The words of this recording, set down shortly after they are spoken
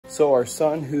So our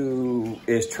son, who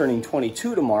is turning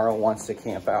 22 tomorrow, wants to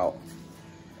camp out.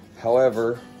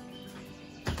 However,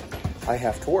 I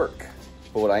have to work.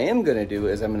 But what I am gonna do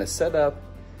is I'm gonna set up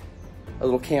a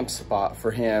little camp spot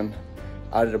for him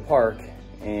out at a park,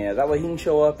 and that way he can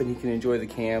show up and he can enjoy the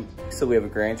camp. So we have a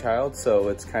grandchild, so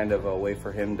it's kind of a way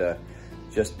for him to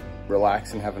just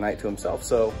relax and have a night to himself.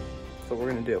 So that's what we're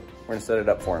gonna do. We're gonna set it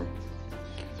up for him.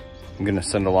 I'm gonna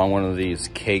send along one of these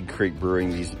Keg Creek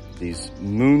Brewing, these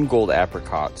Moon Gold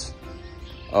apricots.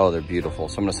 Oh, they're beautiful.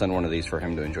 So I'm gonna send one of these for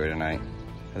him to enjoy tonight.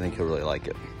 I think he'll really like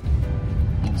it.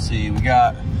 Let's see, we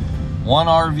got one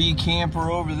RV camper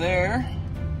over there.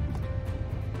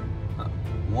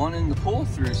 One in the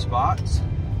pull-through spots.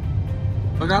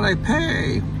 What gotta I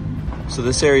pay? So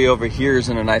this area over here is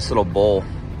in a nice little bowl.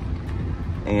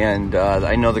 And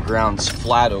I know the ground's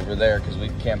flat over there because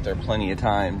we've camped there plenty of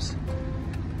times.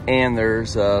 And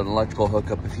there's an electrical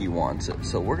hookup if he wants it.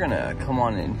 So we're gonna come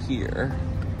on in here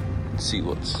and see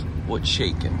what's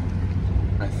shaking.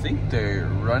 I think they're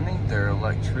running their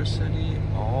electricity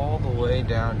all the way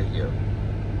down to here.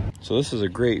 So this is a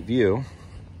great view,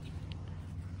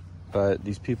 but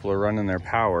these people are running their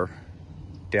power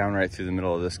down right through the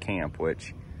middle of this camp,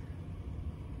 which,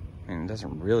 I mean, it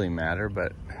doesn't really matter,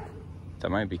 but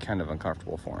that might be kind of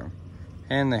uncomfortable for them.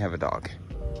 And they have a dog.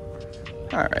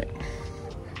 All right.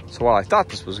 So while I thought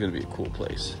this was gonna be a cool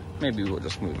place, maybe we'll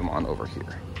just move them on over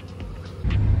here.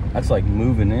 That's like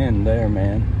moving in there,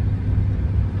 man.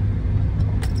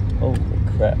 Holy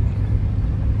crap.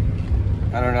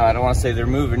 I don't know, I don't want to say they're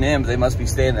moving in, but they must be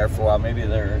staying there for a while. Maybe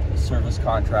they're a service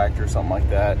contractor or something like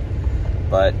that.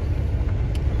 But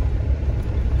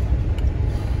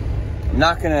I'm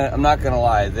not gonna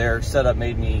lie, their setup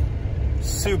made me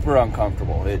super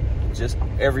uncomfortable. It just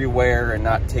everywhere and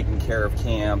not taking care of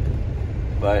camp.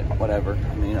 But whatever.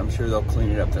 I mean, I'm sure they'll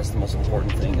clean it up. That's the most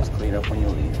important thing, is clean up when you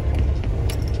leave.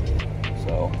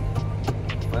 So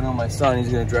I know my son, he's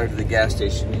gonna drive to the gas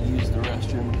station and use the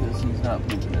restroom because he's not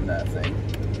pooping in that thing.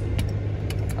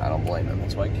 I don't blame him.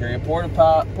 That's why I carry a porta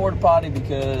potty,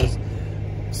 because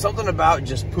something about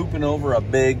just pooping over a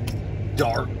big,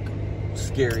 dark,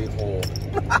 scary hole.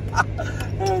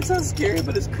 It sounds scary,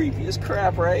 but it's creepy as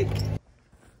crap, right?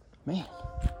 Man,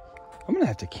 I'm gonna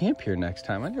have to camp here next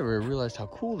time. I never realized how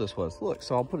cool this was. Look,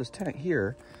 so I'll put his tent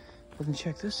here. But then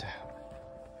check this out.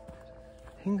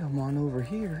 He can come on over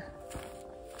here.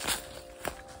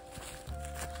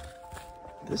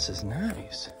 This is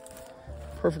nice.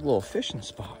 Perfect little fishing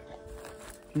spot.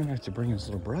 I'm gonna have to bring his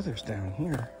little brothers down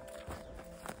here.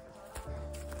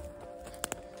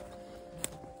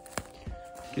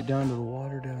 Get down to the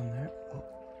water down there.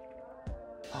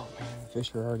 Oh man, the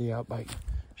fish are already out biting.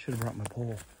 Should have brought my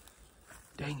pole.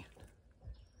 Dang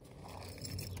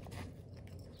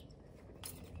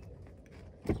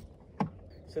it.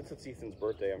 Since it's Ethan's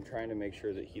birthday, I'm trying to make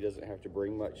sure that he doesn't have to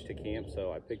bring much to camp.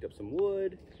 So I picked up some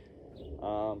wood.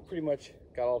 Pretty much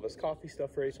got all of his coffee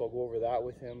stuff ready, so I'll go over that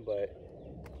with him. But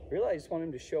really, I just want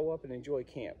him to show up and enjoy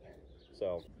camp.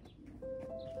 So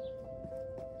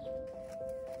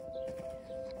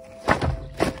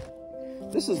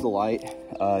this is the light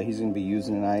he's gonna be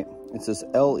using tonight. It's this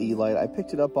LE light. I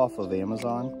picked it up off of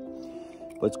Amazon,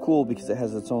 but it's cool because it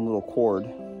has its own little cord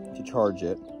to charge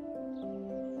it,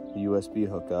 the USB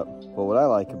hookup. But what I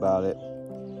like about it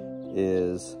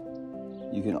is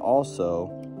you can also,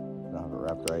 I don't have it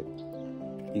wrapped right,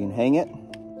 you can hang it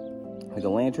like a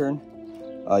lantern.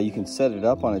 You can set it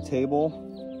up on a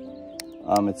table.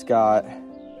 It's got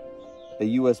a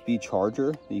USB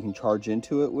charger that you can charge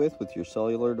into it with your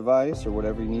cellular device or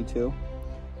whatever you need to.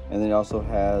 And then it also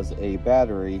has a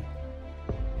battery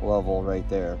level right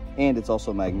there. And it's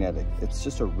also magnetic. It's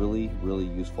just a really, really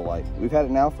useful light. We've had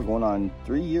it now for going on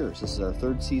 3 years. This is our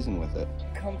 3rd season with it.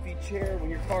 Comfy chair when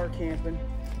you're car camping.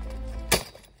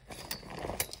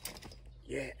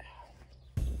 Yeah.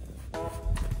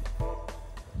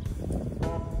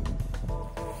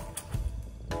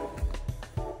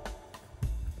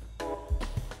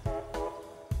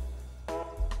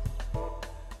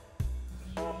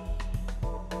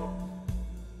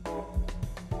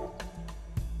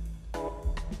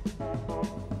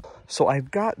 So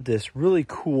I've got this really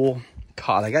cool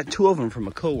cot. I got 2 of them from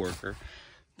a coworker.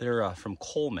 They're from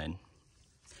Coleman.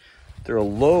 They're a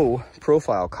low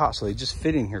profile cot, so they just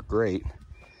fit in here great.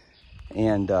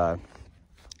 And they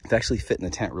actually fit in the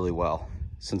tent really well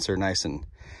since they're nice and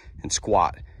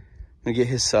squat. I'm gonna get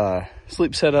his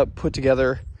sleep setup put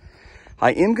together.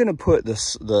 I am gonna put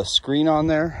the screen on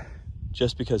there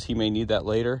just because he may need that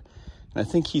later. And I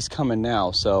think he's coming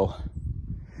now, so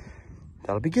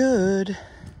that'll be good.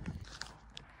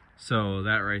 So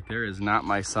that right there is not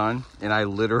my son. And I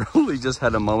literally just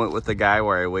had a moment with the guy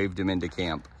where I waved him into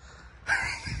camp.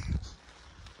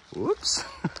 Whoops.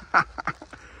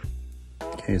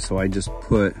 Okay, so I just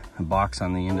put a box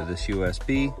on the end of this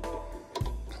USB,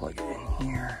 plug it in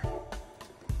here,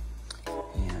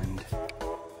 and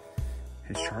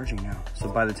it's charging now. So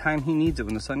by the time he needs it,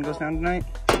 when the sun goes down tonight,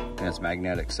 and it's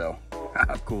magnetic, so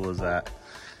how cool is that?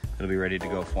 It'll be ready to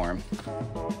go for him.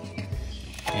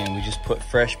 And we just put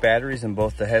fresh batteries in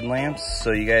both the headlamps.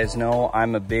 So you guys know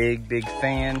I'm a big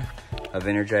fan of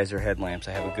Energizer headlamps.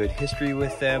 I have a good history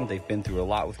with them. They've been through a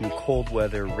lot with me, cold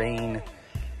weather, rain,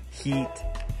 heat,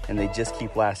 and they just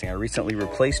keep lasting. I recently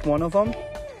replaced one of them,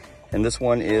 and this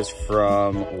one is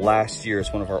from last year.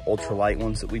 It's one of our ultralight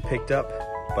ones that we picked up,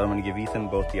 but I'm gonna give Ethan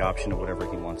both the option of whatever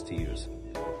he wants to use.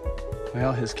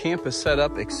 Well, his camp is set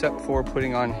up except for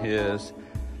putting on his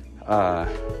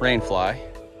Rainfly,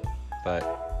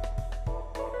 but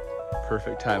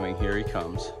perfect timing, here he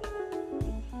comes.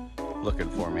 Looking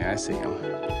for me, I see him.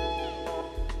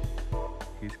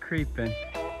 He's creeping.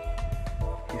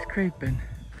 He's creeping.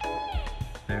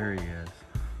 There he is.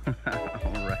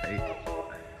 All right.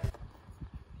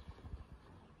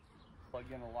 Plug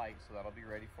in a light, so that'll be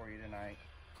ready for you tonight.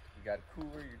 You got a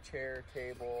cooler, your chair,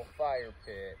 table, fire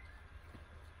pit.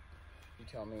 You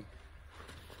tell me.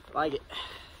 Like it.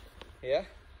 Yeah?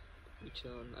 We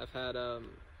chilling. I've had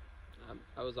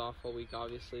I was off all week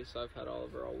obviously, so I've had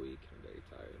Oliver all week. I'm very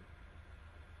tired.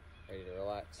 Ready to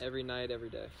relax? Every night, every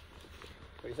day.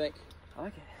 What do you think? I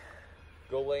like it.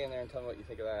 Go lay in there and tell me what you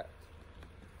think of that.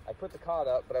 I put the cot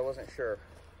up, but I wasn't sure.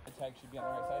 The tag should be on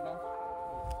the right side now?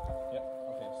 Yep.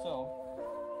 Okay, so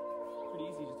pretty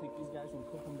easy. Just take these guys and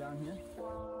clip them down here.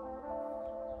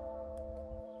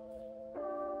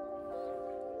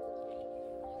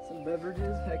 Some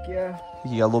beverages, heck yeah.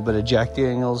 You got a little bit of Jack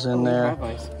Daniels in there.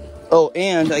 Nice. Oh,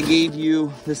 and I gave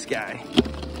you this guy.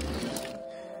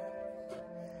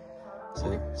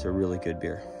 It's a really good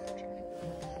beer.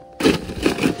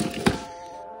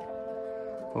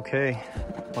 Okay,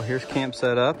 well here's camp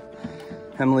set up.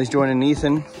 Emily's joining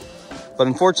Ethan, but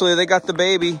unfortunately they got the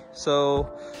baby, so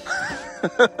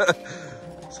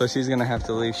so she's gonna have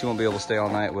to leave. She won't be able to stay all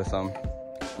night with them.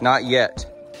 Not yet.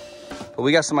 But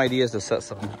we got some ideas to set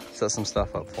some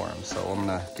stuff up for him, so I'm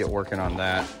gonna get working on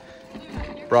that.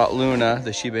 Brought Luna,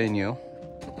 the Shiba Inu.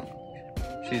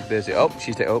 She's busy. Oh,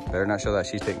 better not show that.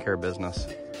 She's taking care of business.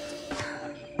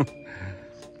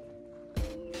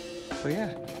 But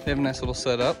yeah, they have a nice little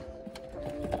setup.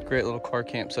 Great little car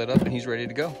camp setup, and he's ready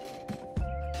to go.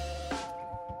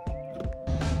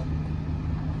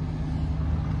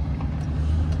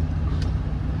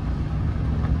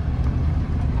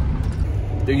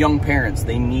 They're young parents.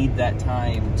 They need that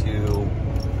time to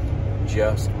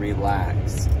just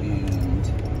relax. And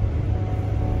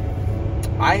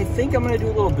I think I'm gonna do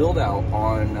a little build out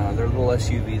on their little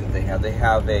SUV that they have. They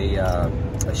have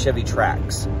a Chevy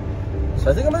Trax. So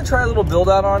I think I'm gonna try a little build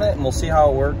out on it and we'll see how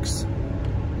it works.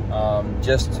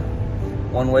 Just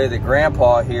one way that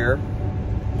Grandpa here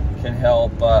can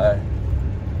help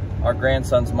our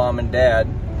grandson's mom and dad,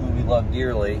 who we love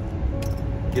dearly,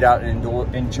 get out and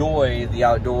enjoy the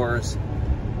outdoors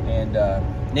and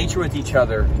nature with each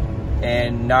other,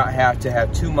 and not have to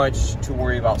have too much to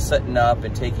worry about setting up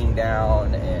and taking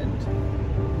down.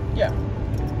 And yeah,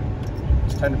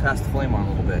 it's time to pass the flame on a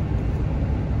little bit.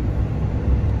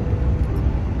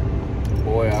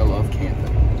 Boy, I love camping.